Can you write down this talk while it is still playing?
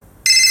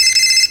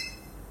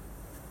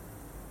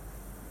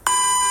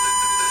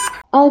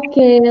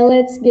Oke,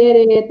 let's get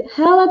it.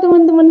 Halo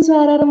teman-teman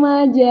suara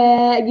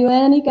remaja,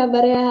 gimana nih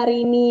kabarnya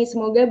hari ini?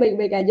 Semoga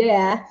baik-baik aja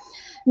ya.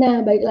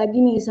 Nah, balik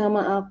lagi nih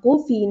sama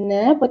aku,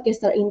 Vina,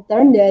 podcaster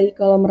intern dari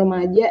Kolom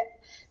Remaja.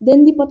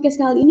 Dan di podcast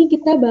kali ini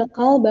kita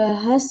bakal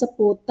bahas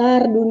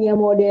seputar dunia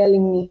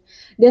modeling nih.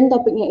 Dan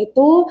topiknya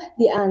itu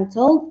The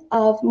Untold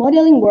of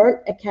Modeling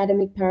World,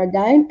 Academic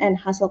Paradigm, and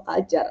Hustle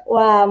Culture.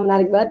 Wah,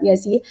 menarik banget ya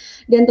sih?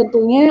 Dan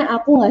tentunya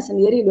aku nggak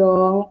sendiri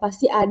dong.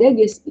 Pasti ada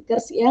guest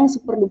speakers yang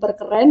super duper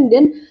keren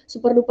dan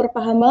super duper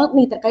paham banget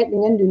nih terkait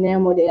dengan dunia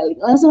modeling.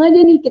 Langsung aja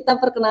nih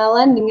kita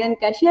perkenalan dengan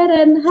Kak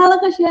Sharon.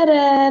 Halo Kak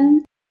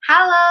Sharon.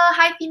 Halo,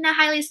 hai Vina,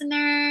 hai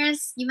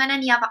listeners.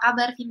 Gimana nih, apa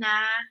kabar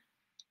Vina?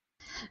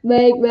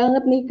 Baik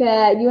banget nih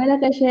Kak. Gimana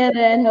Kak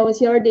Sharon? How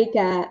was your day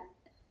Kak?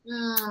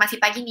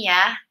 Masih pagi nih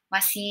ya,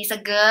 masih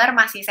seger,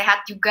 masih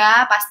sehat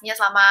juga pastinya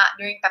selama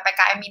during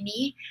PPKM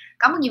ini.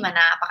 Kamu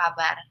gimana, apa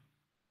kabar?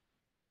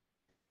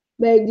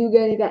 Baik juga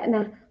nih Kak.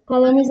 Nah,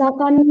 kalau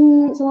misalkan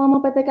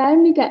selama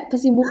PPKM nih Kak,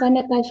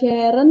 kesibukannya Kak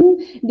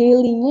Sharon,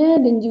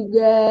 daily-nya dan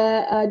juga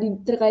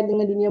terkait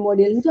dengan dunia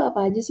modeling itu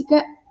apa aja sih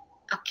Kak?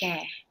 Oke,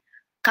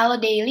 kalau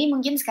daily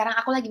mungkin sekarang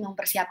aku lagi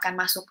mempersiapkan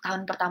masuk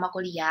tahun pertama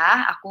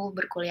kuliah. Aku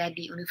berkuliah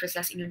di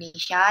Universitas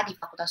Indonesia di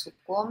Fakultas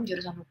Hukum,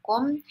 jurusan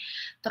Hukum.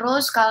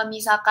 Terus kalau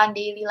misalkan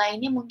daily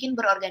lainnya mungkin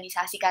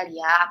berorganisasi kali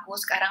ya. Aku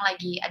sekarang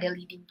lagi ada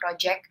leading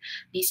project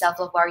di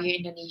Self Love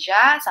Warrior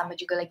Indonesia, sama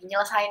juga lagi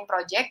nyelesain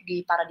project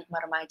di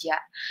Paradigma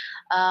Remaja.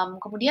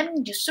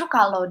 Kemudian justru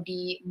kalau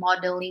di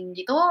modeling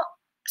gitu,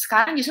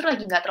 sekarang justru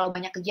lagi nggak terlalu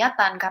banyak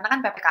kegiatan karena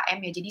kan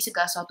PPKM ya, jadi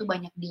segala sesuatu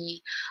banyak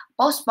di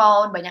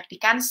postpone, banyak di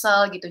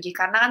cancel gitu. Jadi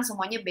karena kan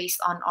semuanya based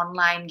on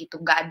online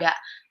gitu, nggak ada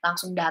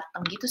langsung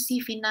datang gitu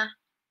sih, Vina.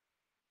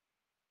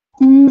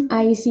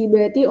 I see.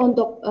 Berarti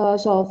untuk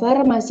so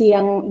far masih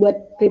yang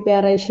buat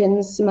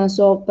preparations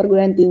masuk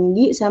perguruan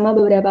tinggi sama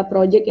beberapa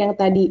project yang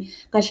tadi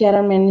Kak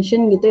Sharon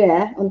mention gitu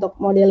ya. Untuk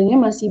modelingnya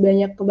masih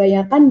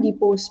kebanyakan di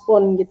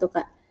postpone gitu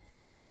Kak.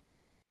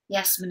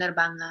 Yes, bener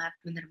banget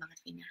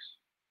Vina.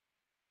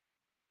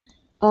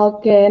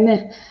 Oke,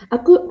 nah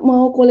aku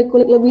mau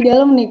kulik-kulik lebih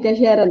dalam nih Kak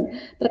Sharon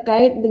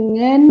terkait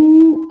dengan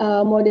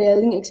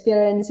modeling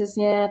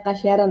experiences-nya Kak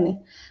Sharon nih.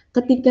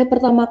 Ketika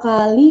pertama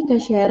kali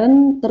Kak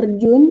Sharon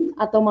terjun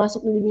atau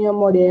masuk di dunia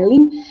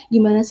modeling,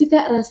 gimana sih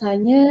Kak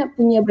rasanya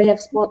punya banyak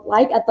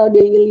spotlight atau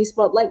daily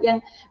spotlight yang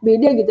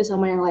beda gitu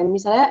sama yang lain?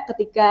 Misalnya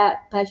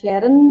ketika Kak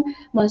Sharon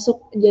masuk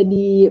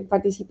jadi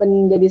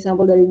partisipan jadi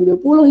sampel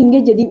 2020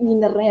 hingga jadi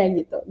winnernya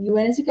gitu.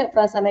 Gimana sih Kak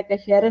perasaannya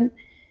Kak Sharon?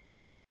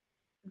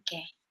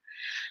 Oke.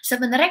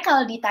 Sebenarnya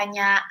kalau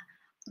ditanya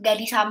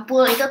gadis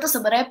sampul itu tuh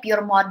sebenarnya pure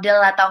model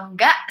atau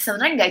enggak,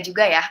 sebenarnya enggak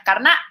juga ya.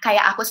 Karena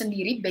kayak aku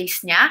sendiri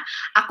base-nya,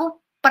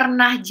 aku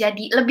pernah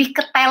jadi lebih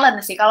ke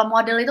talent sih. Kalau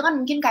model itu kan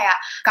mungkin kayak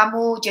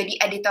kamu jadi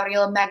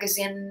editorial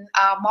magazine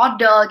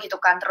model gitu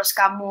kan, terus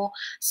kamu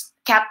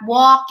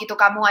catwalk gitu,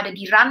 kamu ada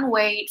di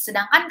runway.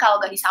 Sedangkan kalau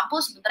gadis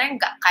sampul sebenarnya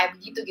enggak kayak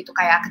begitu gitu.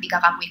 Kayak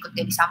ketika kamu ikut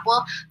gadis sampul,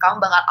 kamu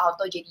bakal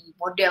auto jadi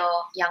model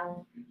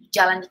yang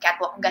jalan di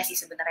catwalk. Enggak sih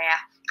sebenarnya.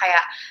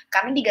 Kayak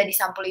karena di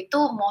gadis sampul itu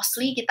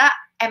mostly kita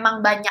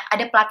emang banyak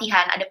ada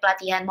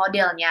pelatihan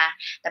modelnya,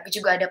 tapi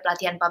juga ada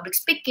pelatihan public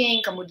speaking,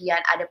 kemudian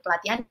ada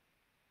pelatihan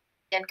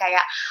dan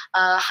kayak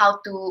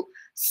how to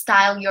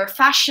style your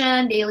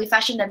fashion, daily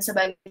fashion dan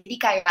sebagainya. Jadi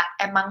kayak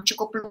emang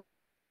cukup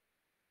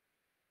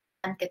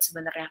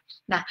sebenarnya.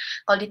 Nah,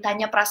 kalau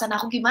ditanya perasaan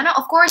aku gimana,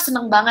 of course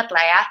seneng banget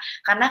lah ya.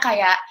 Karena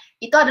kayak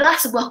itu adalah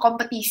sebuah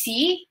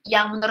kompetisi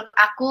yang menurut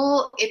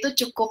aku itu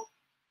cukup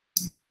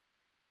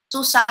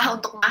susah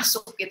untuk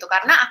masuk gitu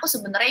karena aku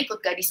sebenarnya ikut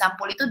Gadis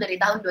Sampul itu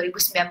dari tahun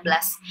 2019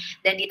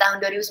 dan di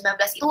tahun 2019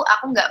 itu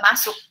aku nggak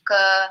masuk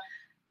ke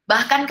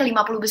bahkan ke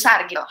 50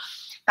 besar gitu.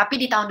 Tapi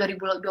di tahun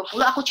 2020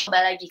 aku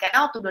coba lagi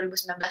karena waktu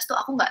 2019 tuh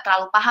aku nggak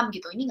terlalu paham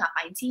gitu ini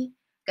ngapain sih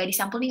Gadis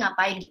Sampul nih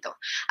ngapain gitu.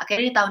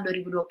 Akhirnya di tahun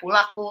 2020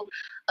 aku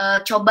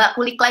coba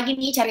kulik lagi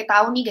nih cari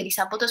tahu nih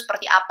Gadis Sampul tuh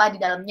seperti apa di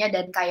dalamnya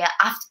dan kayak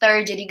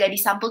after jadi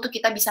Gadis Sampul tuh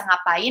kita bisa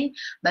ngapain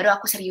baru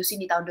aku seriusin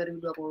di tahun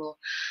 2020.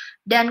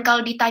 Dan kalau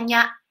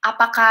ditanya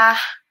apakah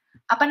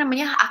apa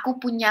namanya aku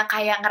punya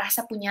kayak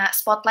ngerasa punya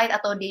spotlight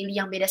atau daily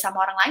yang beda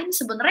sama orang lain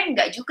sebenarnya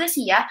enggak juga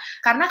sih ya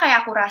karena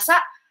kayak aku rasa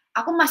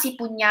aku masih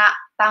punya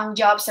tanggung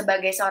jawab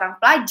sebagai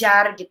seorang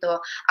pelajar gitu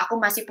aku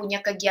masih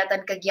punya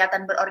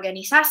kegiatan-kegiatan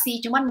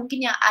berorganisasi cuman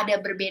mungkin yang ada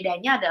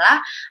berbedanya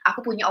adalah aku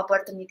punya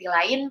opportunity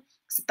lain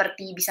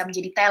seperti bisa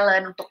menjadi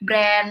talent untuk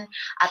brand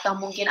atau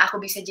mungkin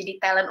aku bisa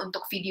jadi talent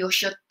untuk video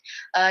shoot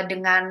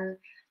dengan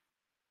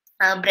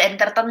brand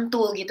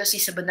tertentu gitu sih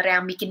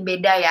sebenarnya yang bikin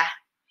beda ya.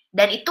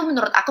 Dan itu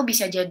menurut aku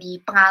bisa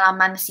jadi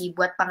pengalaman sih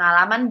buat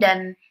pengalaman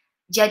dan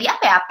jadi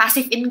apa ya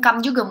passive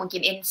income juga mungkin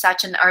in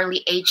such an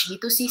early age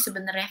gitu sih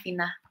sebenarnya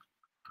Vina.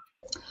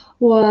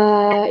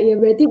 Wah, ya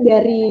berarti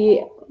dari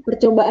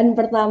percobaan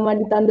pertama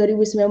di tahun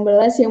 2019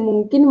 yang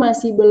mungkin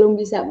masih belum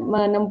bisa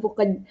menempuh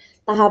ke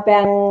tahap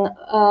yang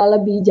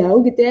lebih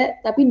jauh gitu ya,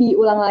 tapi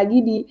diulang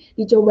lagi,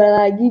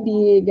 dicoba lagi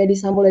di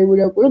Gadis Sampul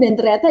 2020 dan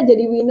ternyata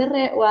jadi winner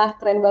ya. Wah,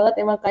 keren banget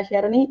emang Kak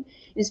Syara nih,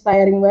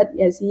 inspiring banget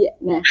ya sih.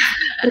 Nah,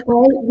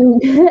 terkait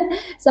juga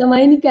sama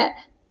ini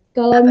Kak,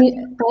 kalau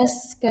pas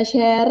Kak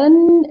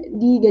Sharon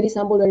di Gadis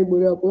Sampul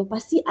 2020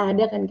 pasti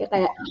ada kan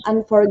kayak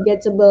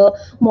unforgettable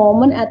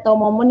moment atau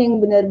momen yang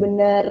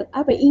benar-benar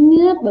apa ya,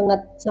 inget banget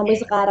sampai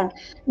sekarang.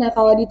 Nah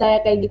kalau ditanya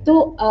kayak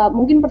gitu,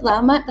 mungkin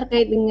pertama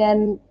terkait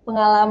dengan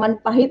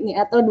pengalaman pahit nih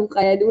atau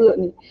duka ya dulu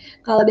nih.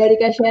 Kalau dari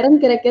Kak Sharon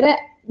kira-kira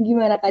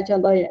gimana Kak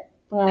contohnya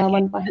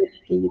pengalaman pahit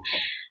kayak gitu?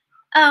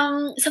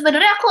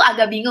 Sebenarnya aku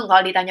agak bingung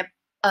kalau ditanya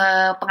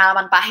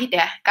pengalaman pahit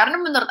ya, karena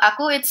menurut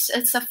aku it's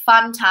a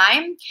fun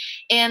time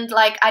and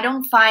like I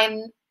don't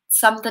find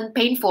something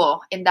painful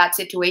in that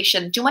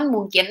situation. Cuman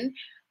mungkin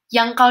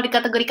yang kalau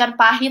dikategorikan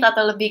pahit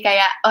atau lebih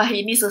kayak oh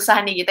ini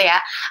susah nih gitu ya,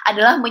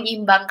 adalah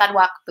menyeimbangkan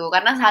waktu.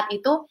 Karena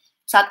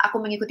saat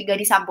aku mengikuti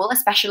Gadis Sampul,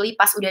 especially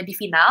pas udah di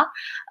final,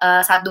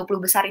 saat 20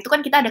 besar itu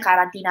kan kita ada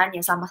karantinanya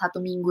selama 1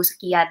 minggu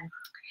sekian.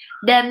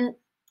 Dan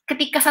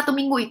ketika 1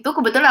 minggu itu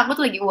kebetulan aku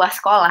tuh lagi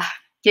UAS sekolah.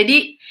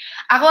 Jadi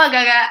aku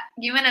agak-agak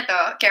gimana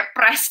tuh, kayak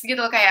press gitu,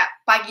 kayak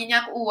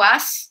paginya aku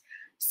UAS,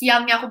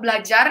 siangnya aku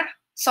belajar,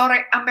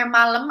 sore sampai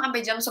malam,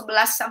 sampai jam 11,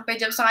 sampai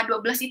jam setengah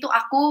 12 itu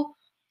aku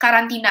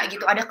karantina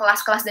gitu, ada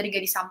kelas-kelas dari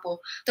Gadis Sampul.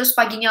 Terus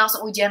paginya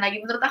langsung ujian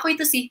lagi, menurut aku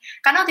itu sih.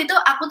 Karena waktu itu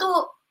aku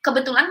tuh,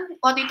 kebetulan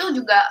waktu itu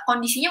juga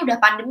kondisinya udah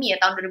pandemi ya,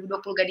 tahun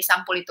 2020 Gadis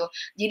Sampul itu.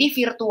 Jadi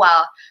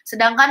virtual.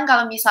 Sedangkan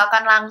kalau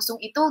misalkan langsung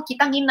itu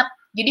kita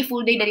nginep, jadi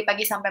full day dari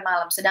pagi sampai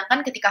malam.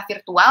 Sedangkan ketika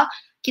virtual,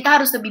 kita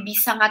harus lebih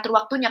bisa ngatur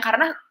waktunya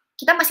karena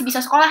kita masih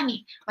bisa sekolah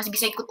nih, masih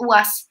bisa ikut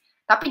UAS,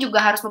 tapi juga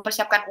harus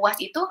mempersiapkan UAS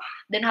itu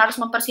dan harus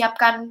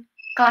mempersiapkan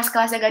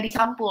kelas-kelasnya Gadis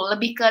Sampul.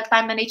 Lebih ke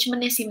time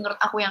management sih menurut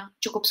aku yang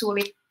cukup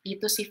sulit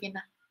gitu sih,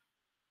 Vina.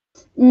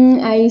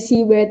 I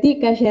see. Berarti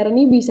Kak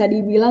Sherni bisa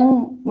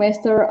dibilang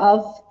master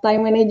of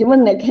time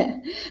management ya Kak?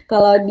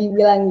 Kalau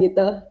dibilang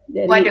gitu.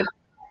 Dari... Waduh,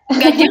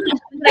 nggak juga.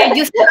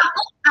 Justru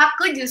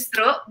aku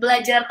justru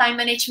belajar time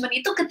management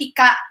itu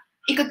ketika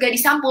ikut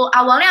Gadis Sampul.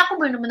 Awalnya aku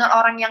benar-benar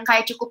orang yang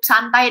kayak cukup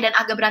santai dan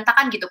agak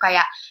berantakan gitu,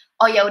 kayak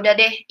oh ya udah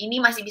deh,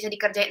 ini masih bisa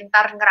dikerjain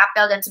ntar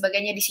ngerapel dan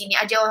sebagainya di sini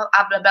aja,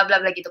 bla bla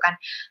bla bla gitu kan.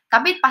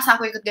 Tapi pas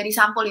aku ikut Gadis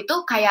Sampul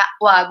itu kayak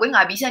wah gue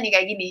nggak bisa nih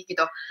kayak gini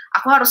gitu.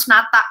 Aku harus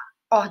nata,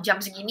 oh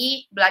jam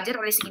segini belajar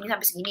dari segini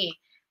sampai segini.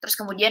 Terus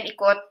kemudian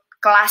ikut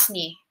kelas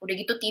nih, udah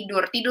gitu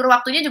tidur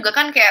waktunya juga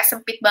kan kayak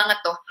sempit banget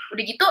tuh.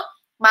 Udah gitu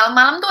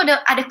malam-malam tuh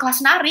ada kelas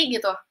nari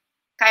gitu,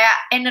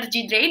 kayak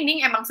energy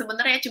draining emang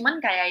sebenarnya,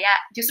 cuman kayak ya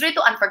justru itu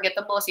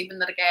unforgettable sih,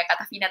 bener kayak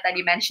kata Vina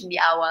tadi mention di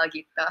awal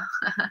gitu.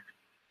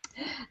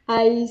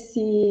 I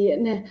see.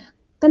 Nah,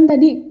 kan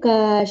tadi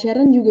Kak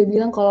Sharon juga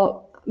bilang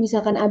kalau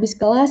misalkan abis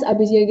kelas,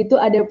 abisnya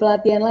gitu ada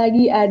pelatihan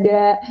lagi,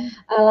 ada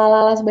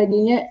lala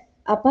sebagainya,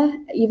 apa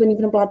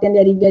event-event pelatihan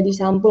dari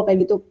Gadis Sampul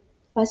kayak gitu.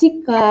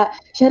 Pasti Kak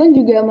Sharon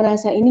juga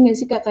merasa ini nggak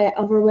sih Kak kayak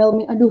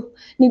overwhelming, aduh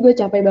ini gue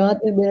capek banget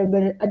nih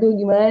bener-bener, aduh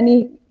gimana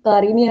nih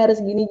kelar ini harus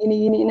gini.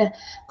 Nah,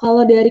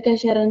 kalau dari Kak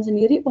Sharon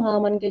sendiri,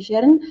 pengalaman Kak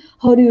Sharon,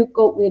 how do you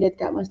cope with it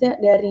Kak? Maksudnya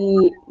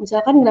dari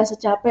misalkan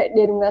ngerasa capek,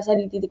 dari ngerasa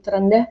di titik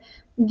terendah,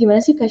 gimana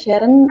sih Kak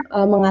Sharon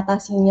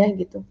mengatasinya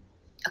gitu?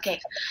 Okay,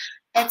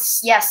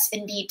 yes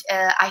indeed,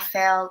 I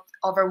felt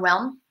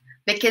overwhelmed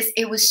because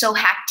it was so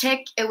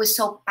hectic, it was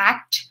so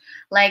packed,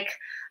 like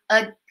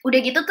udah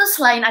gitu tuh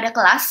selain ada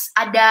kelas,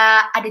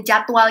 ada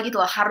jadwal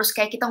gitu loh, harus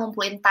kayak kita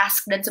ngumpulin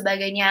task dan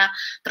sebagainya,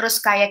 terus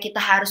kayak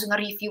kita harus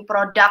nge-review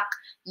produk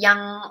yang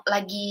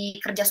lagi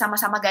kerja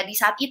sama-sama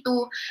Gadis saat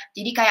itu,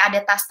 jadi kayak ada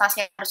tas-tas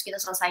yang harus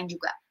kita selesain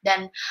juga.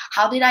 Dan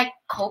how did I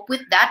cope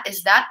with that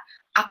is that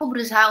aku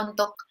berusaha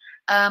untuk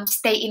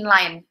stay in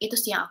line, itu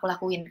sih yang aku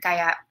lakuin.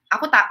 Kayak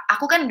aku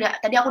kan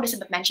tadi aku udah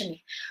sempat mention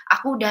nih,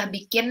 aku udah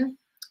bikin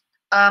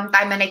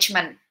time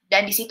management,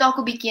 dan di situ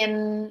aku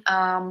bikin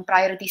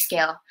priority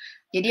scale.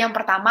 Jadi yang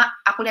pertama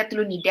aku lihat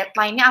dulu nih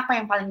deadline-nya apa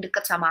yang paling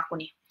deket sama aku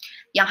nih,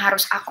 yang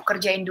harus aku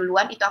kerjain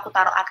duluan itu aku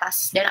taruh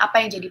atas, dan apa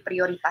yang jadi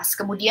prioritas.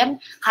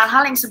 Kemudian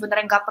hal-hal yang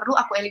sebenarnya nggak perlu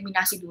aku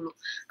eliminasi dulu,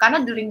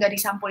 karena during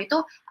Gadis Sampul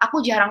itu aku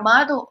jarang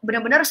banget tuh,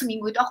 benar-benar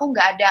seminggu itu aku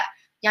nggak ada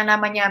yang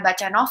namanya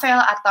baca novel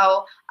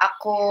atau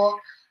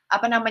aku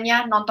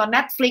nonton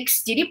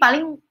Netflix. Jadi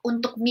paling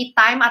untuk me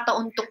time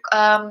atau untuk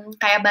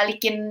kayak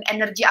balikin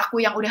energi aku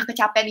yang udah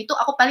kecapean itu,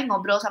 aku paling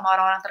ngobrol sama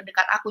orang-orang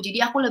terdekat aku.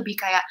 Jadi aku lebih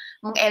kayak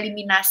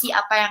mengeliminasi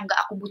apa yang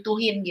gak aku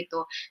butuhin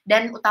gitu,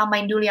 dan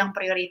utamain dulu yang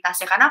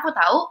prioritasnya, karena aku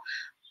tahu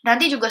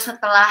nanti juga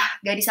setelah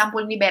Gadis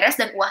Sampul ini beres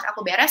dan UAS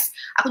aku beres,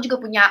 aku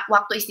juga punya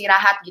waktu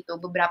istirahat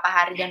gitu beberapa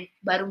hari dan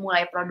baru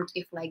mulai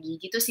produktif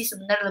lagi gitu sih.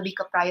 Sebenarnya lebih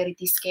ke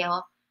priority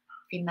scale,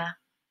 Vina.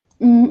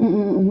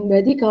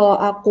 Berarti kalau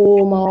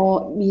aku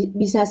mau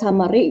bisa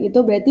summary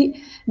gitu, berarti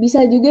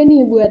bisa juga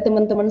nih buat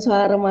teman-teman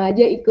suara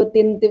remaja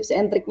ikutin tips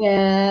and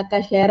triknya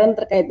Kak Sharon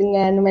terkait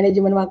dengan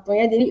manajemen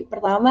waktunya. Jadi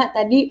pertama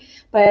tadi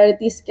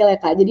priority skill ya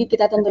Kak. Jadi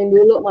kita tentuin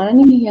dulu mana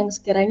nih yang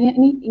sekiranya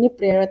ini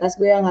prioritas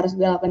gue yang harus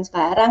gue lakukan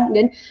sekarang,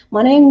 dan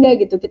mana yang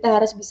enggak gitu.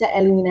 Kita harus bisa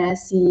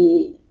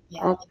eliminasi.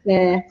 Ya.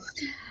 Oke.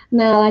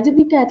 Nah, lanjut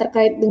nih Kak,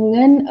 terkait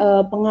dengan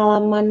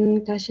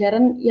pengalaman Kak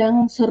Sharon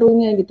yang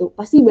serunya gitu.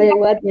 Pasti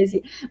banyak banget ya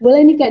sih.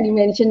 Boleh nih Kak,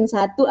 di-mention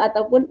satu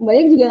ataupun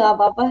banyak juga nggak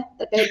apa-apa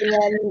terkait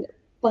dengan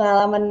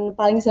pengalaman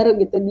paling seru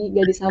gitu di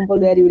Gadis Sampul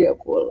 2020?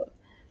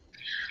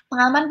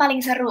 Pengalaman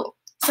paling seru.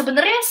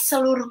 Sebenarnya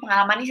seluruh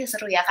pengalaman ini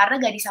seru ya, karena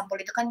Gadis Sampul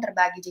itu kan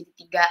terbagi jadi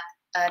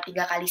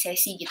tiga kali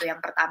sesi gitu.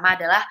 Yang pertama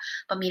adalah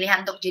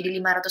pemilihan untuk jadi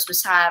 500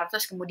 besar,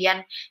 terus kemudian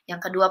yang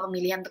kedua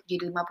pemilihan untuk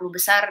jadi 50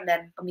 besar,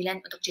 dan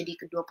pemilihan untuk jadi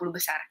ke-20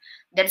 besar.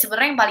 Dan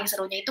sebenarnya yang paling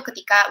serunya itu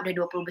ketika udah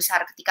 20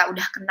 besar, ketika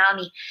udah kenal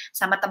nih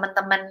sama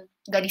teman-teman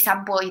Gadis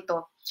Sampul itu.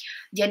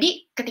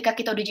 Jadi ketika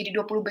kita udah jadi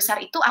 20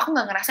 besar itu, aku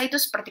nggak ngerasa itu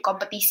seperti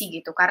kompetisi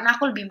gitu, karena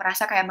aku lebih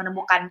merasa kayak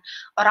menemukan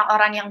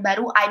orang-orang yang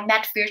baru I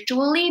met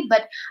virtually,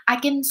 but I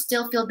can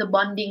still feel the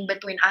bonding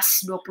between us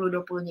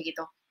 20-20-nya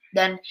gitu.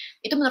 Dan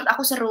itu menurut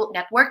aku seru,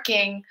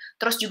 networking,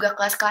 terus juga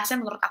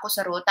kelas-kelasnya menurut aku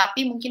seru,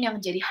 tapi mungkin yang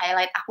jadi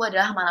highlight aku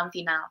adalah malam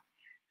final.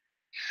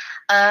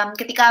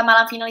 Ketika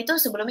malam final itu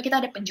sebelumnya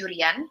kita ada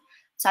penjurian.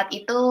 Saat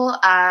itu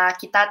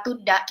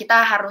kita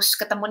harus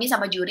ketemu nih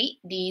sama juri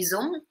di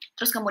Zoom.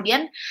 Terus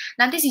kemudian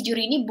nanti si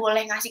juri ini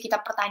boleh ngasih kita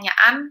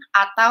pertanyaan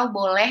atau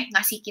boleh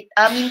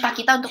minta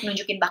kita untuk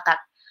nunjukin bakat.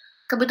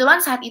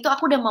 Kebetulan saat itu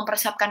aku udah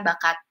mempersiapkan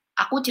bakat.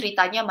 Aku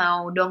ceritanya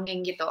mau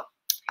dongeng gitu.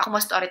 Aku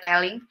mau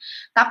storytelling.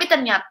 Tapi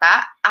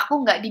ternyata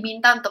aku nggak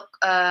diminta untuk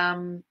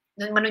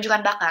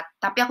menunjukkan bakat,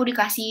 tapi aku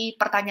dikasih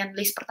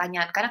list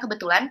pertanyaan, karena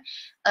kebetulan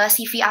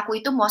CV aku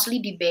itu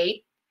mostly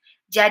debate,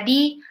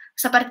 jadi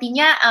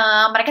sepertinya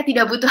mereka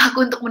tidak butuh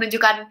aku untuk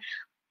menunjukkan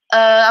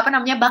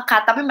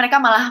bakat, tapi mereka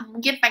malah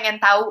mungkin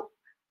pengen tahu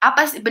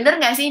bener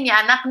nggak sih ini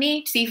anak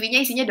nih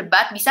CV-nya isinya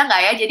debat, bisa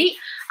nggak ya? Jadi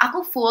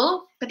aku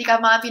full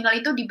ketika malam final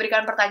itu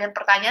diberikan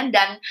pertanyaan-pertanyaan,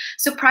 dan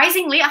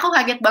surprisingly aku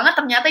kaget banget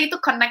ternyata itu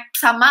connect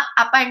sama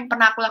apa yang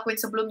pernah aku lakuin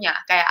sebelumnya.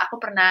 Kayak aku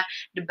pernah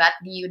debat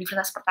di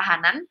Universitas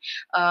Pertahanan,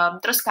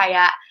 terus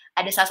kayak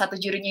ada salah satu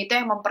jurinya itu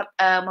yang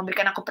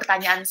memberikan aku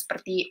pertanyaan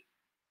seperti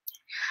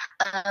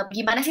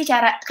gimana sih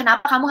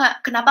kenapa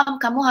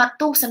kamu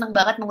tuh seneng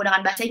banget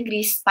menggunakan bahasa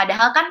Inggris,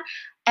 padahal kan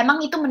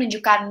emang itu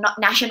menunjukkan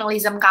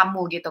nationalism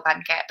kamu gitu kan.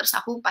 Kayak terus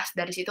aku pas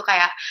dari situ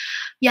kayak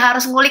ya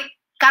harus ngulik,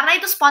 karena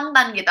itu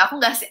spontan gitu. Aku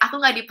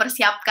nggak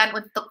dipersiapkan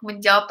untuk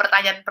menjawab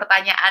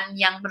pertanyaan-pertanyaan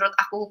yang menurut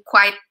aku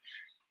quite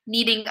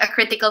needing a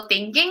critical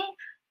thinking,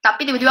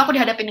 tapi tiba-tiba aku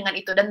dihadapin dengan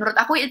itu, dan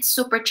menurut aku it's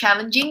super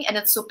challenging and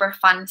it's super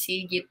fun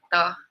sih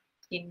gitu.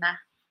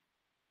 Gina.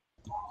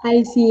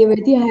 I see,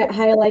 berarti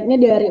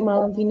highlight-nya dari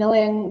malam final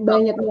yang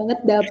banyak banget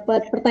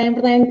dapat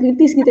pertanyaan-pertanyaan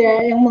kritis gitu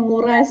ya, yang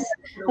menguras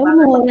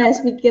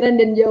pikiran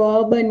dan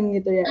jawaban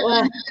gitu ya.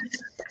 Wah,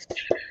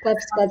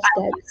 claps.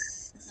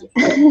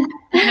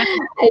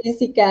 I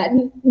see Kak.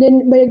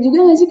 Dan banyak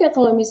juga nggak sih Kak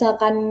kalau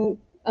misalkan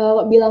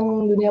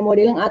bilang dunia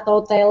modeling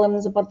atau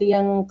talent seperti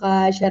yang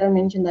Kak Sharon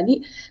mention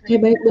tadi,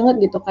 kayak banyak banget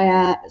gitu,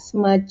 kayak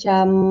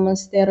semacam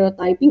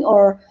stereotyping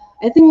or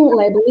I think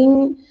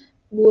labeling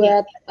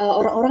buat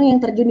orang-orang yang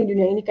terjun di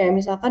dunia ini. Kayak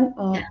misalkan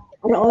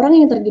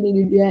orang-orang yang terjun di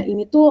dunia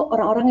ini tuh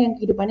orang-orang yang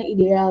kehidupannya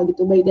ideal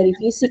gitu, baik dari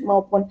fisik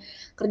maupun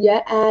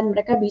kerjaan.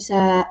 Mereka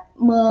bisa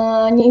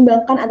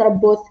menyeimbangkan antara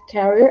both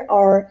career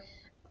or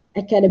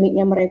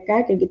akademiknya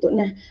mereka kayak gitu.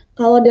 Nah,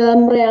 kalau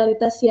dalam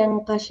realitas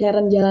yang Kak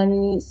Sharon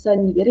jalani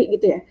sendiri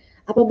gitu ya,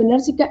 apa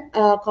benar sih Kak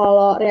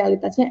kalau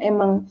realitasnya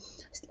emang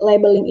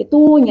labeling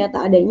itu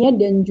nyata adanya,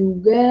 dan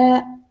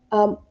juga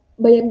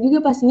banyak juga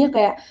pastinya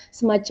kayak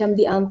semacam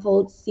the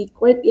untold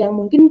secret yang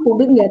mungkin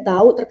publik nggak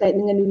tahu terkait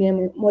dengan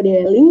dunia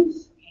modeling.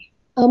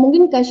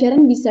 Mungkin Kak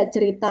Sharon bisa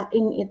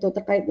ceritain itu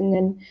terkait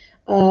dengan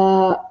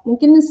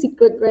mungkin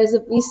secret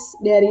recipes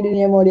dari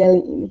dunia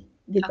modeling ini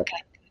gitu.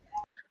 Okay.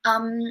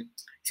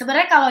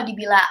 Sebenarnya kalau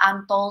dibilang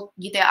untold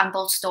gitu ya,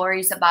 untold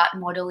stories about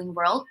modeling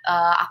world,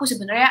 aku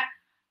sebenarnya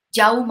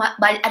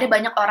ada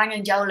banyak orang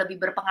yang jauh lebih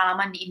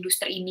berpengalaman di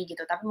industri ini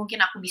gitu, tapi mungkin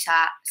aku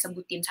bisa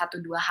sebutin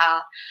 1-2 hal,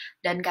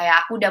 dan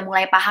kayak aku udah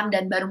mulai paham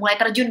dan baru mulai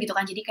terjun gitu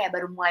kan, jadi kayak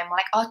baru mulai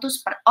melek,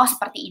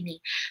 seperti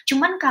ini.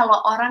 Cuman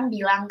kalau orang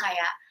bilang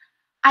kayak,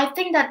 I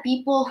think that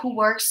people who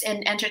works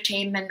in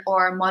entertainment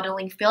or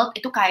modeling field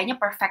itu kayaknya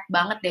perfect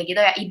banget deh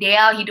gitu ya,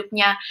 ideal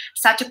hidupnya,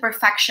 such a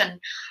perfection.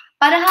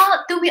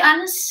 Padahal to be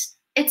honest,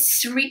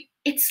 it's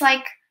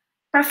like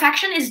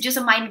perfection is just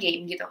a mind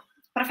game gitu.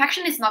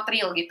 Perfection is not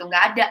real gitu,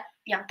 nggak ada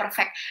yang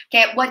perfect.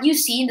 Kayak what you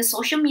see in the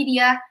social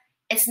media,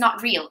 it's not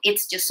real,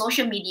 it's just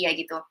social media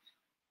gitu.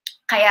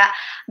 Kayak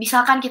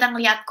misalkan kita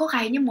ngeliat kok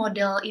kayaknya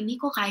model ini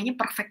kok kayaknya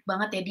perfect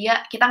banget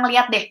ya kita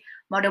ngeliat deh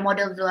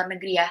model-model di luar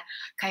negeri ya,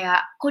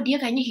 kayak kok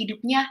dia kayaknya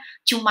hidupnya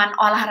cuman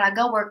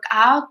olahraga,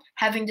 workout,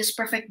 having this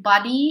perfect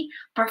body,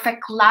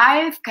 perfect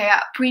life,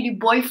 kayak pretty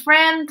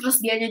boyfriend,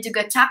 terus dianya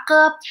juga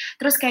cakep,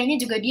 terus kayaknya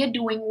juga dia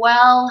doing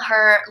well,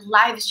 her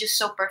life is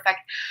just so perfect.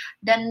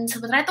 Dan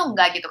sebenarnya tuh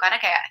enggak gitu, karena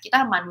kayak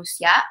kita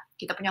manusia,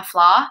 kita punya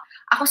flaw.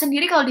 Aku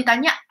sendiri kalau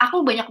ditanya,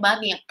 aku banyak banget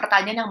nih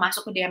pertanyaan yang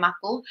masuk ke DM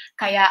aku,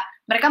 kayak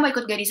mereka mau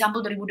ikut Gadis Sampul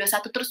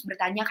 2021 terus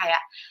bertanya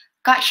kayak,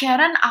 Kak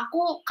Sharon,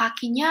 aku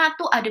kakinya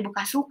tuh ada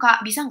bekas luka,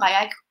 bisa nggak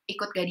ya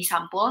ikut Gadis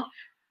Sampul?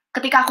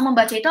 Ketika aku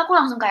membaca itu, aku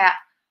langsung kayak,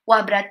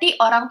 wah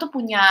berarti orang tuh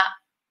punya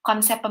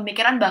konsep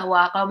pemikiran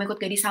bahwa kalau mau ikut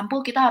Gadis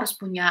Sampul, kita harus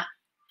punya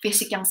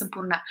fisik yang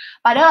sempurna.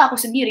 Padahal aku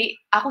sendiri,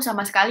 aku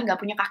sama sekali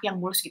nggak punya kaki yang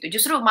mulus gitu.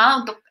 Justru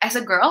malah untuk as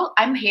a girl,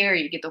 I'm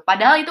hairy gitu.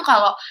 Padahal itu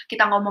kalau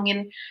kita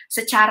ngomongin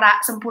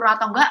secara sempurna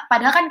atau enggak,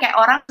 padahal kan kayak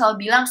orang selalu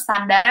bilang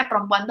standarnya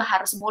perempuan tuh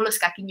harus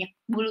mulus kakinya,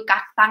 bulu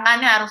kaki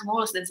tangannya harus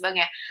mulus dan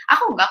sebagainya.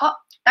 Aku enggak kok,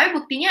 tapi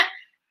buktinya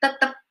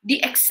tetap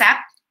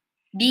di-accept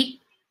di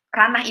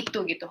ranah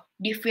itu gitu,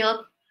 di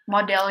field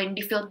modeling,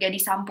 di field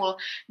gadis sampul.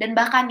 Dan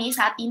bahkan nih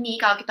saat ini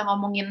kalau kita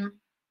ngomongin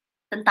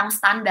tentang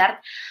standar,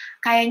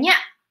 kayaknya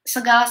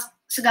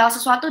segala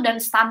sesuatu dan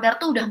standar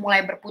tuh udah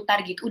mulai berputar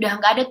gitu. Udah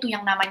nggak ada tuh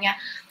yang namanya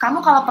kamu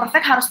kalau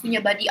perfect harus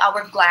punya body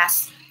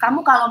hourglass.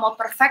 Kamu kalau mau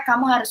perfect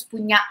kamu harus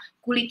punya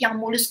kulit yang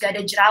mulus, gak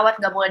ada jerawat,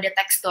 gak boleh ada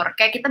tekstur.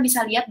 Kayak kita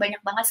bisa lihat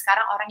banyak banget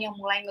sekarang orang yang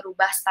mulai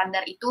ngerubah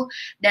standar itu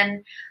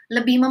dan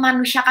lebih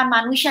memanusiakan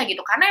manusia gitu.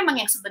 Karena emang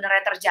yang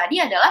sebenarnya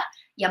terjadi adalah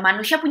ya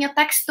manusia punya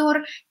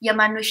tekstur, ya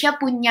manusia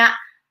punya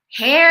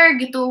hair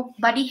gitu,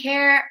 body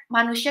hair,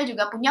 manusia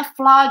juga punya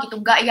flaw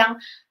gitu, nggak yang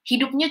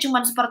hidupnya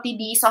cuma seperti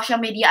di sosial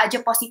media aja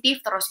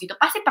positif terus gitu,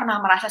 pasti pernah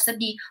merasa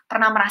sedih,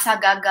 pernah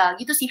merasa gagal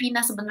gitu sih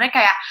Vina. Sebenarnya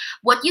kayak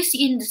what you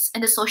see in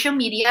the social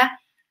media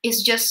is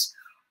just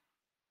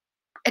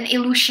an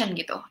illusion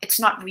gitu, it's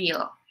not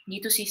real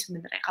gitu sih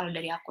sebenarnya kalau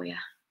dari aku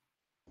ya.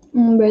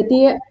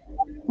 Berarti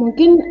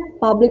mungkin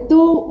publik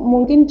tuh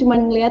mungkin cuma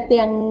ngeliat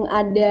yang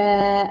ada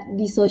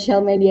di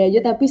sosial media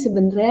aja, tapi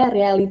sebenarnya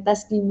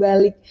realitas di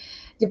balik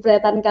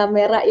jepretan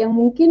kamera yang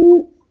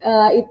mungkin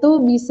itu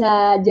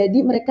bisa jadi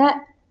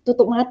mereka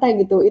tutup mata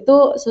gitu.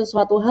 Itu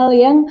sesuatu hal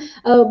yang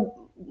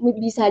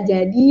bisa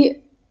jadi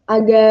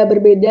agak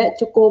berbeda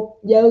cukup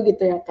jauh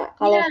gitu ya Kak.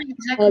 Kalau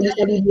exactly.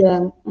 bisa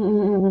dibilang,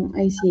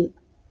 I see.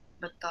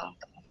 Betul.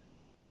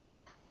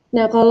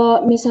 Nah,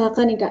 kalau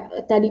misalkan nih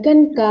Kak, tadi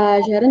kan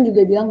Kak Sharon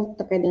juga bilang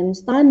terkait dengan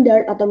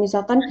standar atau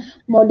misalkan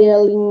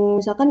modeling,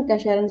 misalkan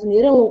Kak Sharon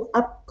sendiri look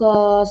up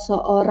ke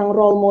seorang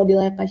role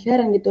modelnya Kak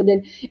Sharon gitu,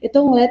 dan itu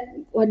ngeliat,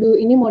 waduh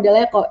ini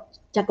modelnya kok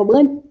cakep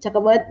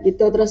banget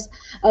gitu, terus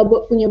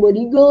punya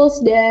body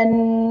goals dan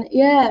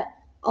ya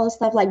all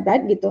stuff like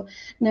that gitu.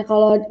 Nah,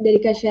 kalau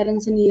dari Kak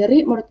Sharon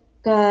sendiri, menurut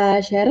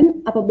Kak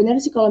Sharon, apa benar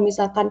sih kalau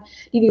misalkan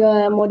di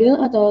dunia model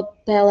atau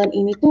talent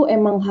ini tuh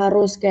emang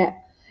harus kayak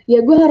ya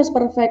gue harus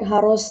perfect,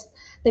 harus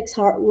takes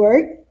hard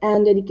work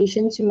and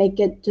dedication to make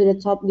it to the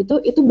top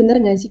gitu, itu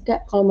bener gak sih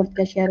Kak kalau menurut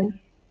Kak Sharon?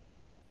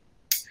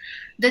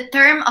 The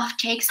term of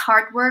takes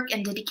hard work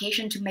and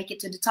dedication to make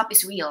it to the top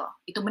is real.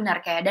 Itu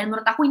benar kayak, dan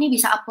menurut aku ini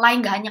bisa apply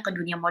nggak hanya ke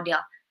dunia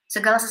model.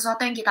 Segala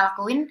sesuatu yang kita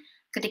lakuin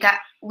ketika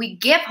we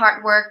give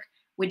hard work,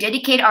 we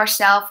dedicate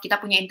ourselves,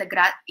 kita punya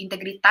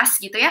integritas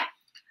gitu ya,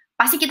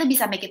 pasti kita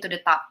bisa make it to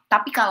the top.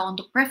 Tapi kalau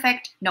untuk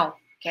perfect, no.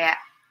 Kayak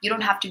you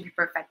don't have to be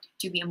perfect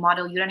to be a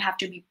model, you don't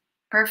have to be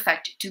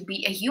perfect to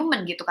be a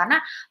human gitu,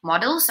 karena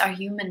models are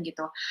human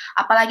gitu.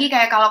 Apalagi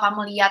kayak kalau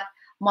kamu lihat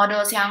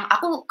models yang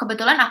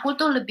kebetulan aku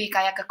tuh lebih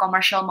kayak ke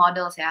commercial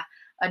models ya,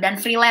 dan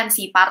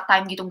freelance sih, part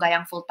time gitu, nggak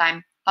yang full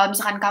time. Kalau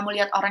misalkan kamu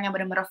lihat orang yang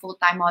benar-benar full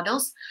time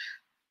models,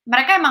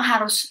 mereka emang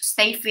harus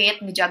stay fit,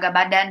 menjaga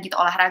badan gitu,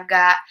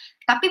 olahraga.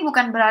 Tapi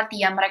bukan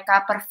berarti ya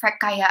mereka perfect,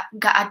 kayak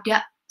nggak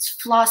ada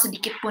flaw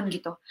sedikit pun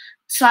gitu.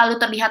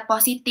 Selalu terlihat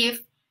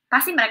positif.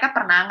 Pasti mereka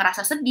pernah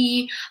ngerasa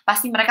sedih,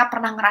 pasti mereka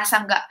pernah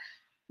ngerasa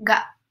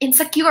nggak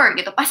insecure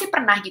gitu, pasti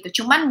pernah gitu.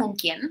 Cuman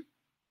mungkin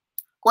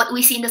what we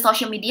see in the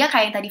social media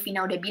kayak yang tadi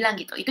Vina udah bilang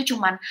gitu, itu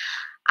cuman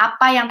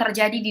apa yang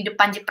terjadi di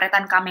depan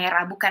jepretan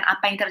kamera, bukan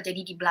apa yang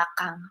terjadi di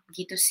belakang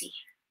gitu sih.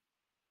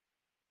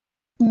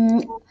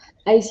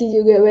 I see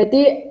juga,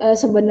 berarti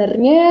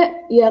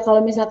sebenarnya ya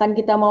kalau misalkan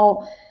kita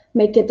mau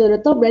make it to the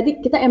top,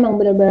 berarti kita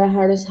emang benar-benar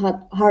harus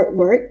hard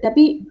work,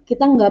 tapi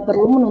kita nggak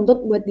perlu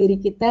menuntut buat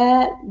diri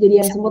kita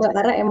jadi yang sempurna,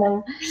 karena emang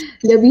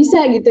nggak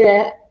bisa gitu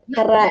ya,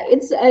 karena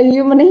it's a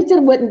human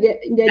nature buat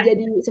nggak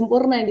jadi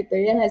sempurna gitu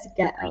ya nggak sih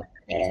Kak?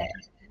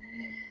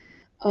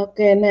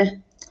 Oke, nah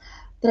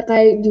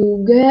terkait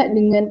juga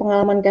dengan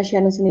pengalaman Kak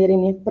Sharon sendiri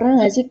nih,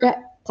 pernah nggak sih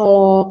Kak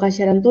kalau Kak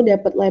Sharon tuh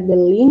dapat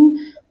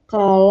labeling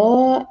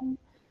kalau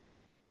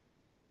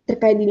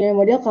terkait di dunia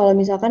model, kalau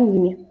misalkan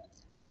gini,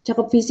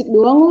 cakep fisik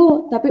doang lu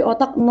tapi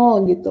otak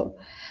nol gitu,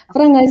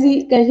 pernah nggak sih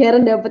Kak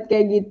Sharon dapat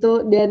kayak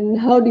gitu, dan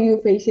how do you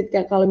face it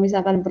Kak kalau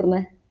misalkan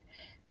pernah?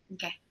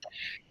 Oke.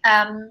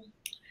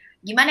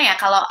 Gimana ya,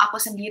 kalau aku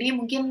sendiri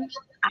mungkin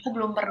aku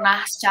belum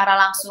pernah secara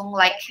langsung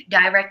like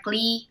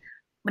directly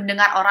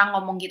mendengar orang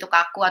ngomong gitu ke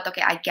aku atau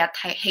kayak I get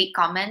hate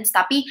comments,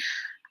 tapi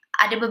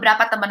ada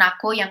beberapa temen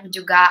aku yang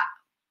juga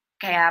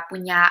kayak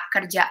punya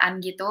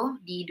kerjaan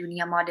gitu di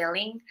dunia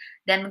modeling,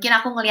 dan mungkin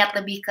aku ngelihat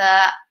lebih ke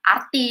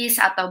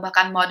artis atau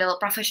bahkan model,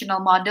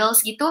 professional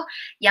models gitu,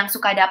 yang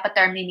suka dapet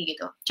term ini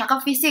gitu, cakep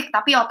fisik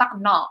tapi otak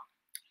nol.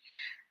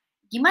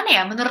 Gimana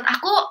ya, menurut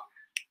aku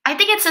I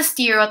think it's a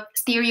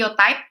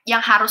stereotype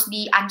yang harus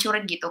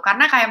dihancurin gitu,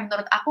 karena kayak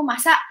menurut aku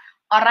masa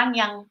orang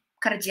yang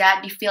kerja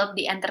di field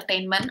di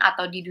entertainment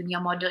atau di dunia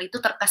model itu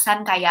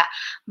terkesan kayak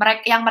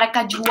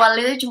mereka jual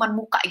itu cuman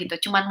muka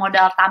gitu, cuman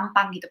modal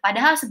tampang gitu.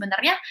 Padahal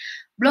sebenarnya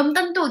belum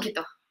tentu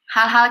gitu.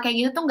 Hal-hal kayak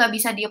gitu tuh nggak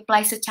bisa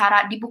di-apply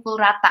secara dipukul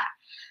rata.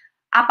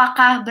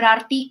 Apakah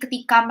berarti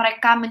ketika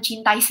mereka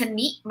mencintai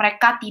seni,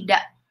 mereka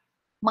tidak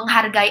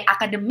menghargai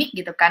akademik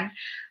gitu kan.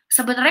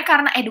 Sebenarnya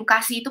karena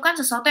edukasi itu kan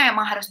sesuatu yang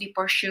emang harus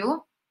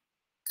di-pursue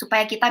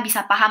supaya kita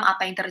bisa paham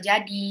apa yang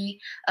terjadi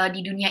di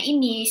dunia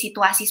ini,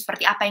 situasi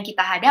seperti apa yang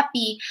kita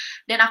hadapi.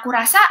 Dan aku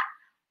rasa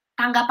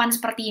tanggapan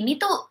seperti ini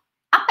tuh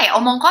apa ya,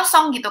 omong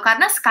kosong gitu,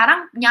 karena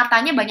sekarang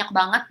nyatanya banyak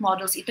banget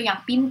models itu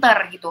yang pinter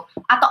gitu,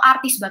 atau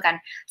artis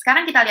bahkan.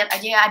 Sekarang kita lihat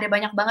aja ya, ada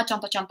banyak banget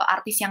contoh-contoh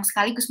artis yang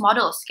sekaligus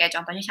models, kayak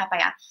contohnya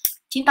siapa ya?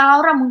 Cinta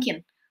Laura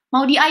mungkin,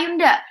 Maudy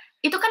Ayunda,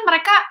 itu kan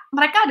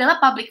mereka adalah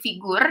public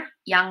figure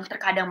yang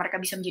terkadang mereka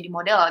bisa menjadi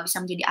model,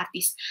 bisa menjadi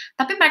artis,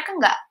 tapi mereka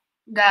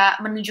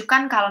nggak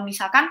menunjukkan kalau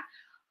misalkan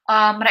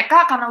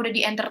mereka karena udah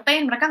di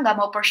entertain, mereka nggak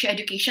mau pursue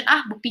education,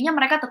 buktinya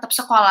mereka tetap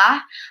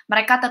sekolah,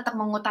 mereka tetap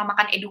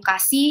mengutamakan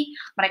edukasi,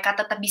 mereka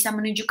tetap bisa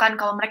menunjukkan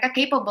kalau mereka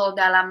capable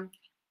dalam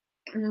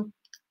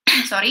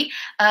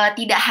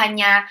tidak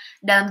hanya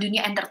dalam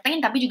dunia entertain,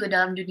 tapi juga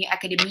dalam dunia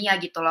akademia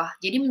gitu loh.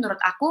 Jadi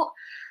menurut aku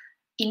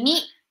ini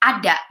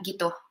ada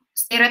gitu.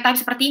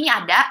 Stereotip seperti ini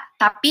ada,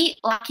 tapi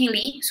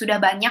luckily sudah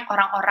banyak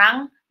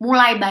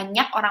mulai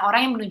banyak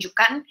orang-orang yang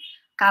menunjukkan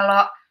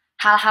kalau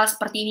hal-hal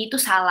seperti ini itu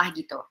salah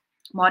gitu.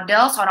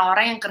 Model,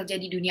 orang-orang yang kerja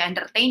di dunia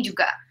entertain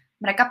juga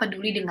mereka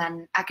peduli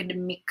dengan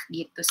akademik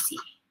gitu sih.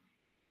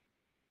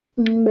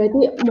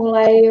 Berarti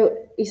mulai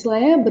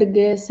istilahnya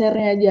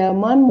bergesernya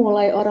zaman,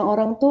 mulai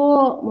orang-orang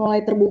tuh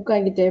mulai terbuka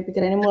gitu ya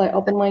pikirannya, mulai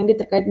open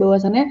minded terkait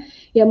bahwasannya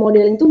ya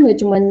modeling tuh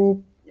nggak cuma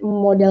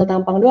model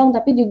tampang doang,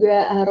 tapi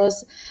juga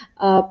harus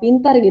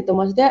pintar gitu.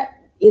 Maksudnya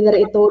either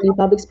itu di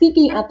public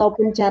speaking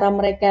ataupun cara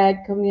mereka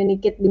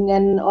communicate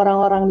dengan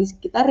orang-orang di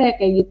sekitarnya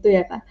kayak gitu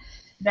ya Kak.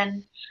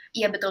 Dan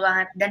iya betul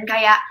banget. Dan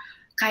kayak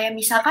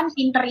misalkan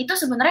pinter itu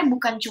sebenarnya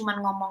bukan cuma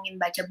ngomongin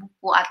baca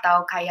buku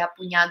atau kayak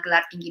punya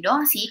gelar tinggi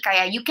doang sih,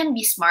 kayak you can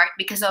be smart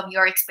because of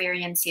your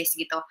experiences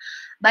gitu.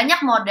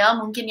 Banyak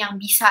model mungkin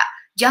yang bisa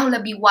jauh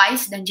lebih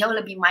wise dan jauh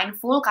lebih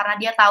mindful karena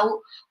dia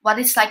tahu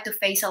what it's like to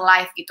face a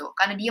life gitu.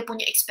 Karena dia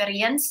punya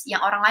experience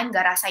yang orang lain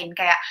gak rasain.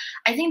 Kayak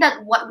I think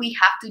that what we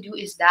have to do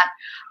is that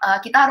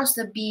kita harus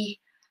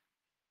lebih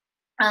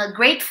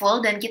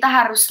grateful dan kita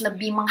harus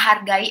lebih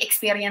menghargai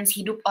experience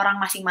hidup orang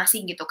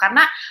masing-masing gitu.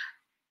 Karena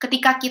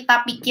ketika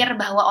kita pikir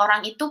bahwa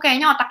orang itu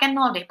kayaknya otaknya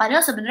nol deh,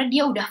 padahal sebenarnya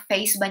dia udah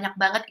face banyak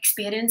banget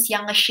experience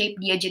yang nge-shape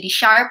dia jadi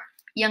sharp,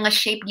 yang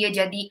nge-shape dia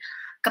jadi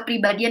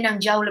kepribadian yang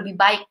jauh lebih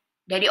baik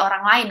dari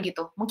orang lain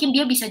gitu. Mungkin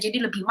dia bisa jadi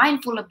lebih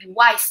mindful, lebih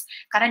wise,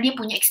 karena dia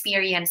punya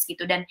experience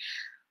gitu. Dan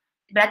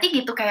berarti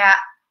gitu kayak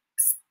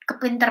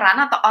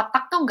kepinteran atau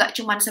otak tuh nggak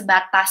cuma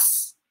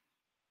sebatas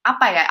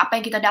apa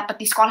yang kita dapat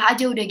di sekolah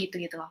aja udah gitu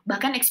loh.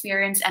 Bahkan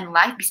experience and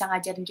life bisa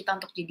ngajarin kita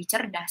untuk jadi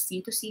cerdas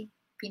gitu sih,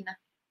 Vina.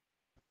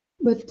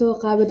 Betul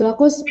Kak, betul.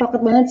 Aku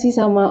sepakat banget sih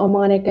sama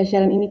omongannya Kak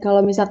Sharon ini.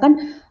 Kalau misalkan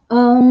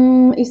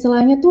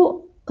istilahnya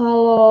tuh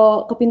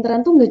kalau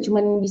kepintaran tuh nggak cuma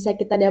bisa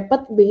kita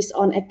dapat based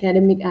on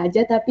academic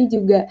aja, tapi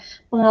juga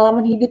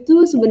pengalaman hidup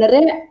tuh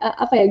sebenarnya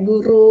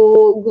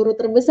guru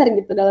terbesar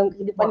gitu dalam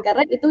kehidupan,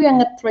 karena itu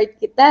yang nge-trade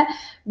kita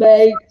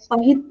baik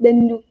pahit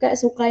dan duka,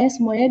 sukanya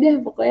semuanya deh.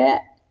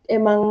 Pokoknya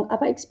emang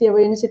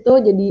experience itu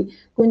jadi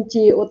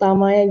kunci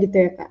utamanya gitu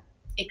ya Kak.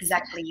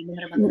 Exactly,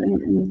 bener banget.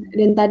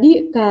 Dan tadi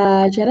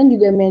Kak Sharon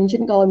juga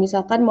mention kalau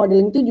misalkan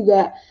modeling itu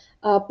juga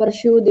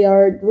pursue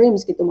their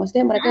dreams gitu.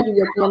 Maksudnya mereka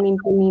juga punya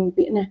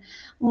mimpi-mimpi. Nah,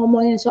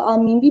 ngomongin soal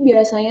mimpi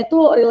biasanya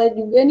tuh relate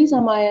juga nih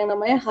sama yang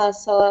namanya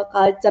hustle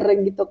culture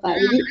gitu Kak.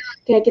 Jadi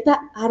kayak kita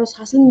harus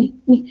hustle nih.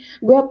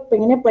 Gue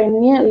pengennya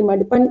plannya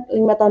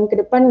 5 tahun ke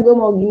depan gue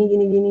mau gini.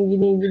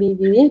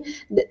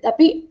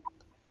 Tapi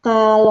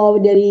kalau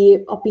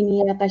dari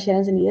opini Kak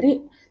Sharon sendiri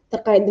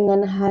terkait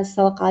dengan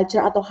hustle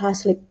culture atau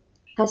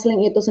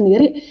hustling itu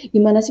sendiri,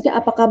 gimana sih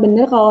Kak? Apakah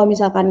benar kalau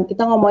misalkan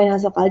kita ngomongin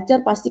hustle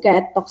culture pasti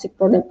kayak toxic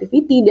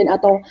productivity dan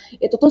atau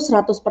itu tuh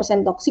 100%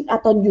 toxic,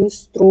 atau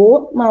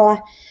justru malah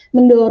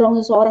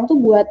mendorong seseorang tuh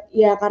buat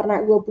ya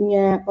karena gue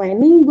punya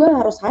planning gue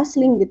harus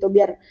hustling gitu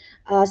biar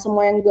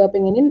semua yang gue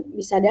pengenin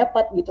bisa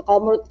dapat gitu.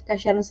 Kalau menurut Kak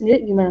Sharon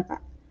sendiri gimana Kak?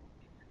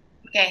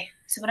 Oke,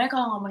 sebenarnya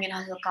kalau ngomongin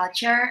hustle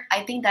culture,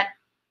 I think that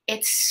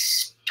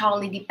it's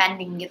totally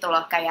depending gitu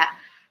loh. Kayak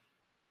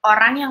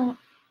orang yang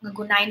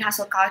ngegunain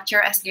hustle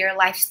culture as their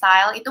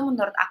lifestyle itu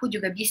menurut aku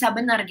juga bisa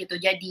benar gitu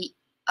jadi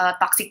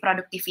toxic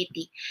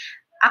productivity.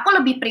 Aku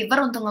lebih prefer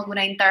untuk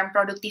ngegunain term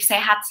produktif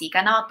sehat sih,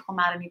 karena waktu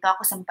kemarin itu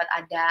aku sempat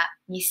ada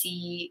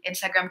ngisi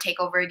Instagram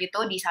takeover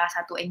gitu di salah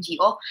satu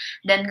NGO,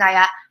 dan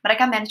kayak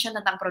mereka mention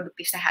tentang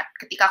produktif sehat.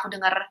 Ketika aku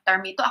dengar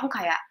term itu, aku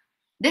kayak,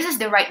 this is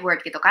the right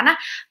word gitu, karena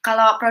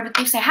kalau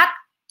produktif sehat,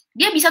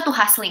 dia bisa tuh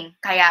hustling,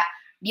 kayak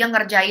dia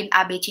ngerjain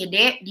A, B, C,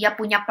 D, dia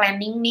punya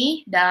planning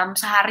nih dalam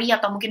sehari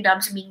atau mungkin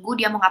dalam seminggu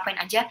dia mau ngapain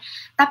aja,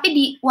 tapi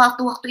di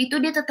waktu-waktu itu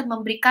dia tetap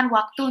memberikan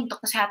waktu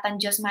untuk kesehatan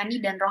jasmani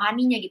dan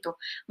rohaninya gitu,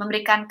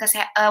 memberikan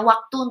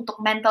waktu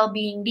untuk mental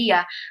being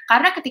dia,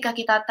 karena ketika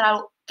kita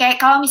terlalu, kayak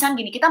kalau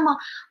misalnya gini, kita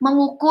mau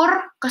mengukur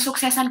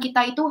kesuksesan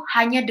kita itu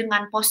hanya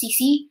dengan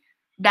posisi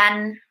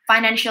dan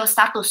financial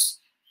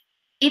status,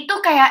 itu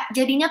kayak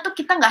jadinya tuh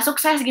kita nggak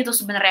sukses gitu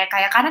sebenarnya,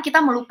 kayak karena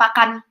kita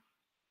melupakan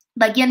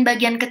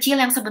bagian-bagian kecil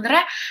yang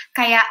sebenarnya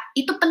kayak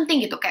itu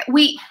penting gitu, kayak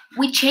we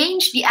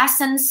change the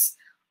essence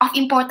of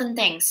important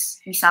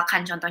things.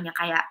 Misalkan contohnya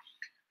kayak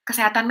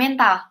kesehatan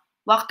mental,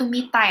 waktu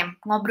me time,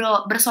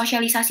 ngobrol,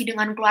 bersosialisasi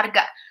dengan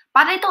keluarga.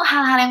 Padahal itu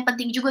hal-hal yang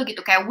penting juga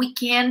gitu, kayak we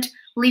can't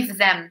leave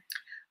them.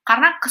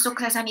 Karena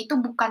kesuksesan itu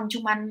bukan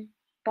cuman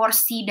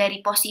porsi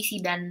dari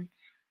posisi dan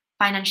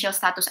financial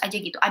status aja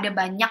gitu. Ada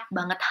banyak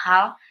banget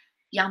hal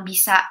yang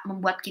bisa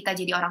membuat kita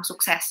jadi orang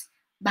sukses.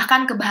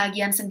 Bahkan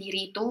kebahagiaan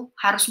sendiri itu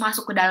harus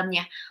masuk ke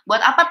dalamnya.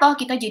 Buat apa toh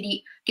kita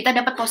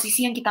dapat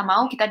posisi yang kita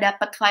mau, kita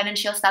dapat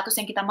financial status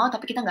yang kita mau,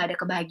 tapi kita nggak ada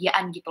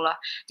kebahagiaan gitu loh.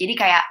 Jadi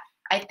kayak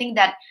I think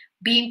that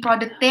being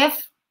productive,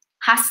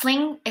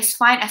 hustling is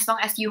fine as long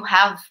as you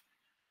have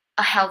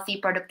a healthy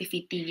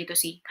productivity gitu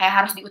sih. Kayak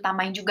harus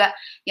diutamain juga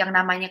yang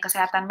namanya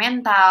kesehatan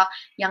mental,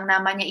 yang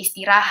namanya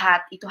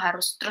istirahat, itu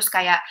harus terus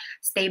kayak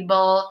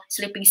stable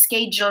sleeping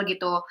schedule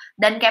gitu.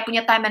 Dan kayak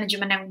punya time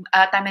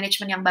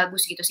management yang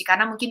bagus gitu sih.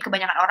 Karena mungkin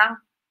kebanyakan orang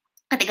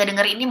ketika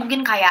denger ini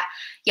mungkin kayak,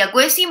 ya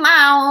gue sih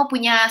mau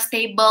punya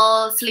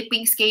stable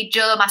sleeping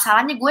schedule,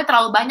 masalahnya gue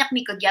terlalu banyak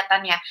nih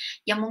kegiatannya.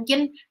 Yang mungkin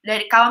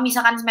kalau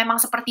misalkan memang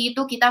seperti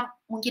itu, kita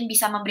mungkin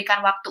bisa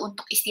memberikan waktu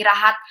untuk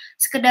istirahat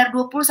sekedar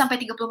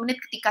 20-30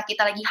 menit ketika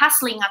kita lagi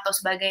hustling atau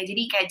sebagainya.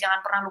 Jadi kayak jangan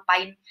pernah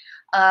lupain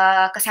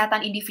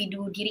kesehatan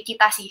individu diri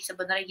kita sih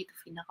sebenarnya gitu,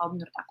 Vina, kalau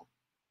menurut aku.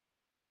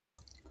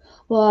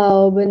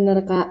 Wow,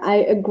 bener Kak.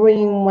 I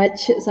agree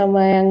much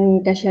sama yang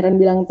Kak Sharon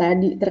bilang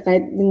tadi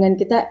terkait dengan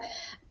kita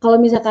kalau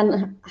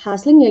misalkan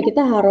hustling ya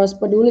kita harus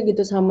peduli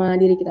gitu sama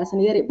diri kita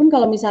sendiri. Pun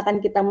kalau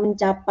misalkan kita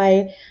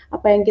mencapai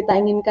apa yang kita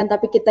inginkan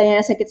tapi kita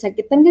yang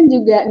sakit-sakitan kan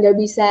juga nggak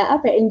bisa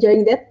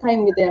enjoying that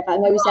time gitu ya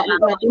Kak, nggak bisa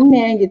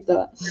nikmatinnya gitu.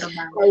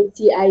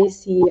 I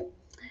see.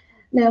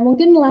 Nah,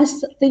 mungkin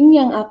last thing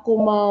yang aku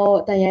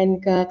mau tanyain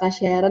ke Kak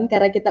Sharon,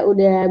 karena kita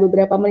udah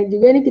beberapa menit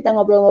juga nih kita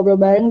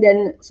ngobrol-ngobrol bareng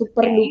dan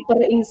super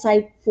duper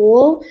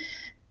insightful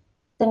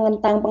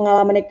tentang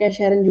pengalaman Kak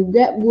Sharon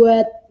juga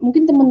buat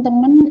mungkin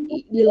teman-teman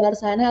di luar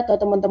sana atau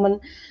teman-teman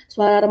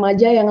suara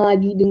remaja yang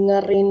lagi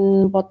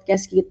dengerin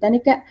podcast kita nih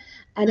Kak,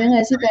 ada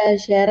nggak sih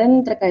Kak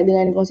Sharon terkait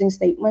dengan closing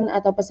statement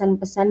atau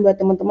pesan-pesan buat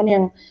teman-teman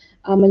yang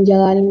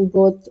menjalani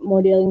both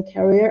modeling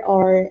career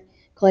or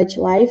college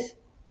life?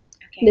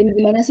 Dan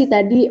gimana sih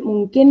tadi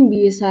mungkin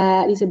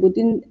bisa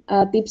disebutin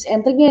tips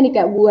and triknya nih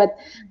Kak buat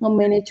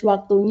nge-manage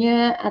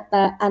waktunya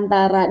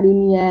antara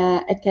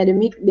dunia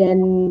akademik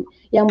dan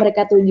yang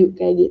mereka tuju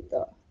kayak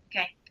gitu.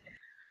 Okay.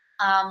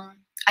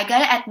 I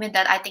gotta admit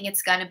that I think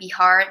it's gonna be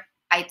hard.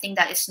 I think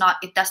that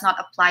it does not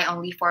apply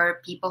only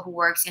for people who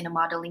works in the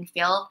modeling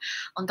field.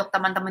 Untuk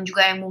teman-teman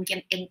juga yang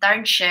mungkin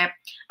internship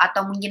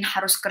atau mungkin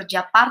harus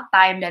kerja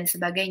part-time dan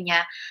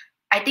sebagainya.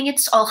 I think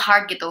it's all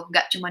hard gitu,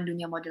 gak cuma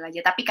dunia model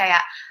aja. Tapi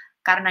kayak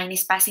karena ini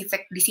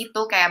spesifik di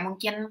situ, kayak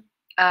mungkin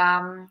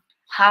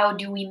how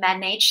do we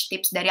manage,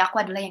 tips dari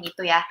aku adalah yang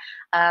itu ya.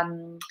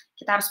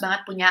 Kita harus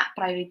banget punya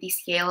priority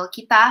scale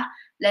kita,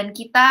 dan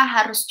kita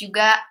harus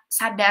juga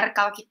sadar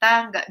kalau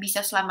kita nggak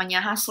bisa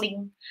selamanya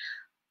hustling.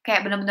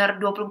 Kayak benar-benar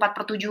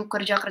 24/7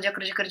 kerja,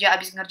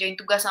 abis ngerjain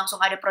tugas langsung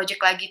ada project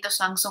lagi, terus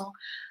langsung,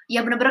 ya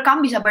benar-benar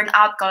kamu bisa burn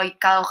out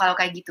kalau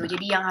kayak gitu.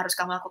 Jadi yang harus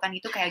kamu lakukan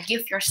itu kayak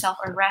give yourself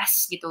a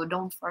rest gitu,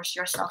 don't force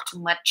yourself too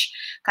much.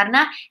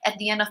 Karena at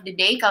the end of the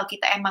day, kalau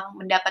kita emang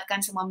mendapatkan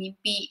semua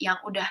mimpi yang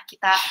udah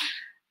kita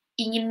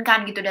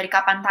inginkan gitu dari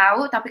kapan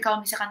tahu, tapi kalau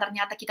misalkan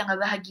ternyata kita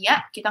nggak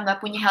bahagia, kita nggak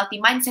punya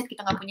healthy mindset,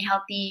 kita nggak punya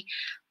healthy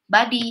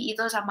body,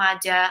 itu sama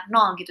aja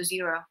nol gitu,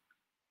 zero.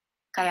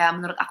 Kayak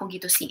menurut aku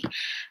gitu sih.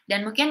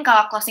 Dan mungkin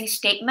kalau closing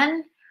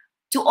statement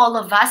to all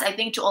of us, I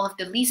think to all of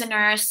the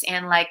listeners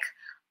and like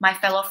my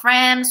fellow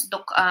friends,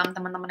 untuk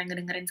teman-teman yang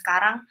ngedengerin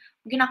sekarang,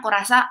 mungkin aku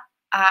rasa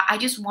I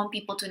just want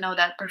people to know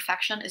that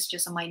perfection is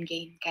just a mind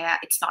game. Kayak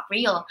it's not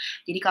real.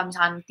 Jadi kalau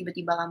misalkan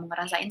tiba-tiba kamu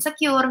ngerasa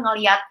insecure,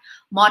 ngelihat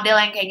model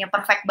yang kayaknya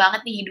perfect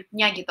banget nih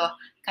hidupnya gitu,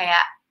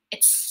 kayak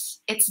it's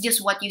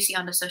just what you see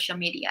on the social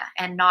media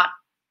and not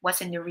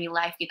what's in the real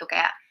life gitu.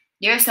 Kayak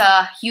there's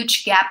a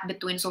huge gap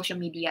between social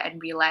media and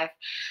real life.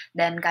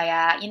 Dan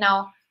kayak,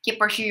 keep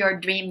pursue your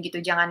dream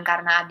gitu. Jangan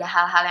karena ada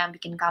hal-hal yang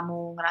bikin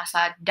kamu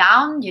ngerasa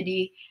down,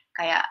 jadi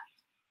kayak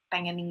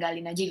pengen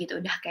ninggalin aja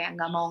gitu. Udah kayak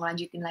nggak mau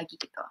ngelanjutin lagi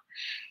gitu.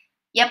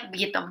 Yap,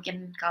 begitu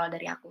mungkin kalau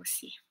dari aku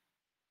sih.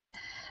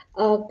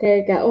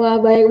 Oke Kak,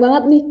 wah baik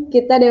banget nih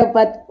kita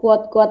dapat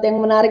quote-quote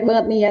yang menarik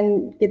banget nih yang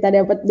kita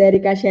dapat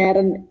dari Kak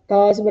Sharon.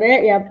 Kalau sebenarnya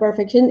ya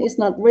perfection is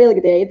not real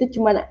gitu ya, itu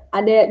cuma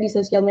ada di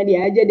sosial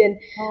media aja. Dan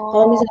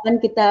kalau misalkan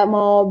kita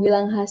mau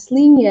bilang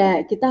hustling ya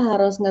kita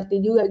harus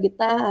ngerti juga,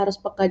 kita harus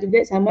peka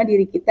juga sama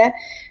diri kita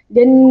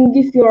dan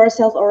give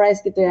yourself a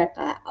rest gitu ya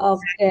Kak.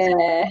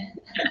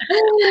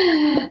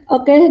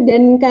 Oke,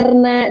 dan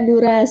karena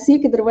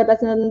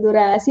keterbatasan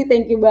durasi,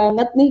 thank you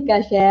banget nih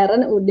Kak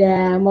Sharon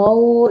udah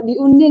mau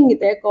diundang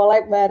gitu ya,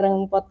 collab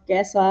bareng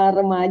podcast Suara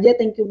Remaja.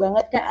 Thank you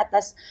banget Kak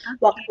atas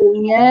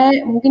waktunya.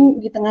 Mungkin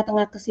di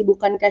tengah-tengah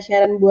kesibukan Kak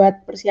Sharon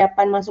buat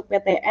persiapan masuk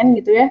PTN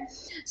gitu ya.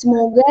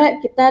 Semoga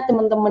kita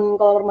teman-teman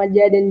Kolom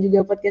Remaja dan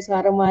juga podcast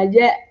Suara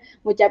Remaja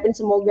ngucapin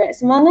semoga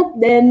semangat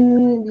dan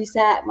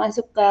bisa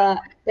masuk ke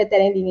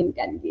PTN yang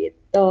diinginkan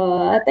gitu.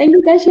 Thank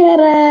you Kak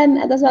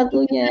Sharon atas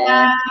waktunya.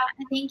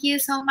 Thank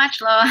you so much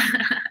loh.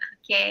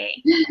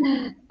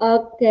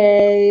 Oke,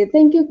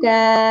 thank you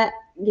Kak.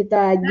 Gitu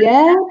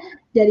aja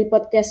dari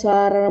podcast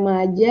Suara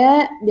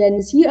Remaja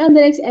dan see you on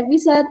the next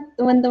episode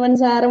teman-teman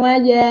Suara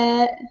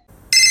Remaja.